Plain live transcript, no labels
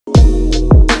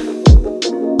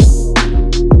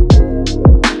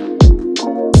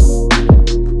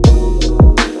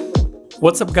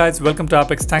What's up guys, welcome to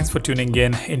Apex. Thanks for tuning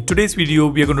in. In today's video,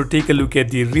 we are going to take a look at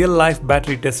the real-life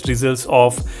battery test results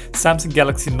of Samsung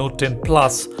Galaxy Note 10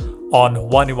 Plus on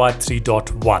One UI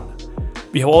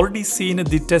 3.1. We have already seen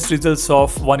the test results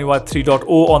of One UI 3.0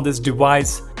 on this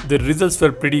device. The results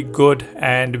were pretty good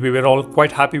and we were all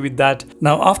quite happy with that.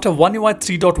 Now after One UI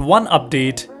 3.1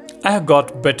 update, I have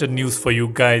got better news for you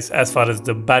guys as far as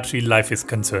the battery life is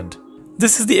concerned.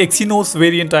 This is the Exynos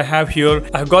variant I have here.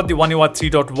 I got the One UI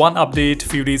 3.1 update a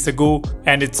few days ago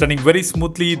and it's running very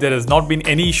smoothly. There has not been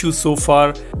any issues so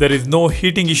far. There is no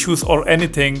heating issues or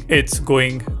anything. It's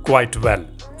going quite well.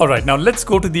 Alright, now let's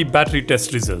go to the battery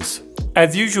test results.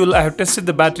 As usual, I have tested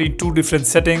the battery in two different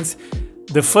settings.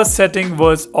 The first setting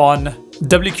was on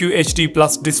WQHD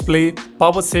Plus display.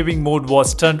 Power saving mode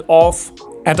was turned off.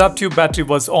 Adaptive battery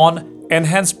was on.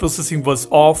 Enhanced processing was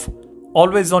off.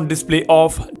 Always on display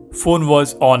off. Phone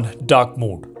was on dark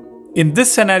mode. In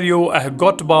this scenario, I have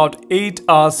got about 8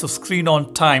 hours of screen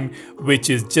on time, which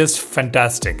is just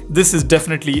fantastic. This is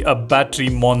definitely a battery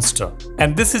monster.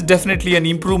 And this is definitely an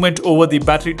improvement over the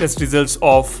battery test results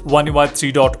of One UI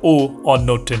 3.0 on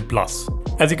Note 10 Plus.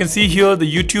 As you can see here,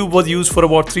 the YouTube was used for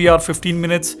about 3 hours 15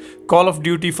 minutes, Call of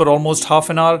Duty for almost half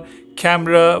an hour,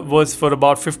 camera was for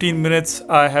about 15 minutes.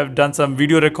 I have done some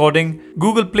video recording.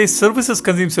 Google Play Services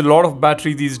consumes a lot of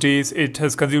battery these days. It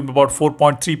has consumed about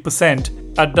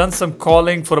 4.3%. I've done some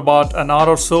calling for about an hour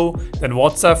or so, then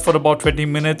WhatsApp for about 20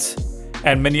 minutes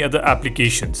and many other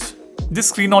applications. This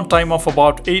screen on time of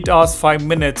about 8 hours 5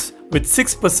 minutes with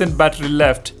 6% battery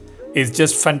left is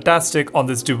just fantastic on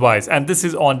this device, and this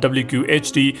is on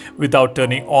WQHD without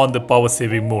turning on the power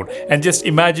saving mode. And just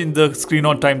imagine the screen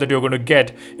on time that you're going to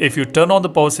get if you turn on the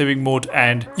power saving mode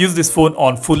and use this phone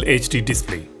on full HD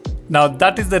display. Now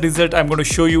that is the result I'm going to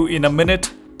show you in a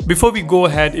minute. Before we go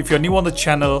ahead, if you're new on the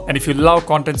channel and if you love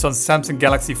contents on Samsung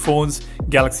Galaxy phones,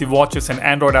 Galaxy watches and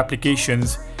Android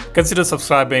applications, consider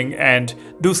subscribing and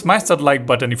do smash that like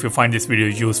button if you find this video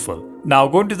useful. Now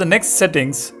going to the next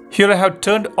settings, here I have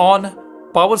turned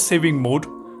on power saving mode.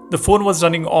 The phone was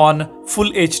running on full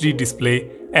HD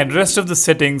display and rest of the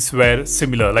settings were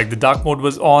similar, like the dark mode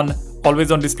was on,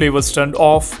 always on display was turned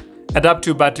off,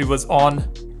 adaptive battery was on,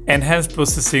 enhanced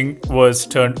processing was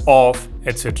turned off,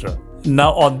 etc.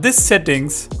 Now on this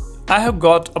settings, I have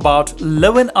got about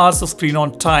 11 hours of screen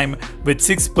on time with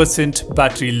 6%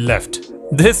 battery left.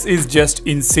 This is just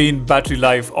insane battery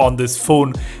life on this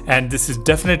phone, and this is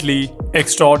definitely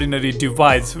extraordinary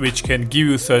device which can give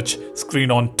you such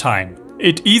screen on time.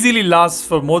 It easily lasts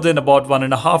for more than about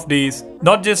 1.5 days,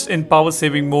 not just in power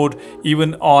saving mode,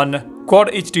 even on Quad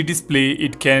HD display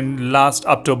it can last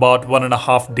up to about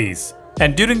 1.5 days.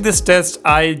 And during this test,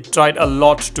 I tried a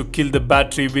lot to kill the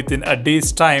battery within a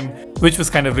day's time, which was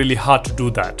kind of really hard to do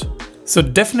that. So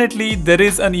definitely there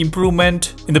is an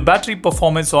improvement in the battery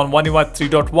performance on One UI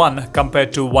 3.1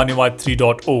 compared to One UI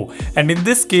 3.0. And in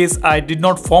this case, I did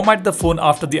not format the phone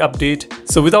after the update.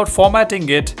 So without formatting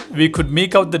it, we could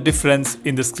make out the difference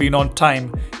in the screen on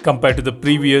time compared to the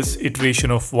previous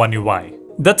iteration of One UI.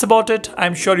 That's about it.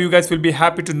 I'm sure you guys will be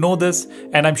happy to know this,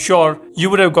 and I'm sure you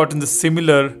would have gotten the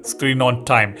similar screen on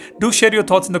time. Do share your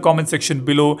thoughts in the comment section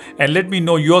below and let me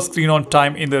know your screen on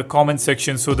time in the comment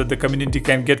section so that the community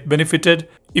can get benefited.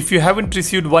 If you haven't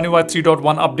received One UI 3.1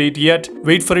 update yet,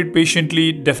 wait for it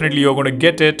patiently. Definitely you're going to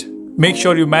get it. Make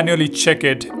sure you manually check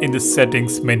it in the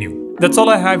settings menu. That's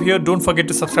all I have here. Don't forget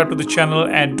to subscribe to the channel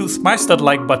and do smash that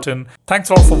like button.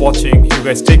 Thanks a lot for watching. You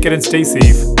guys take care and stay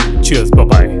safe. Cheers.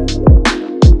 Bye-bye.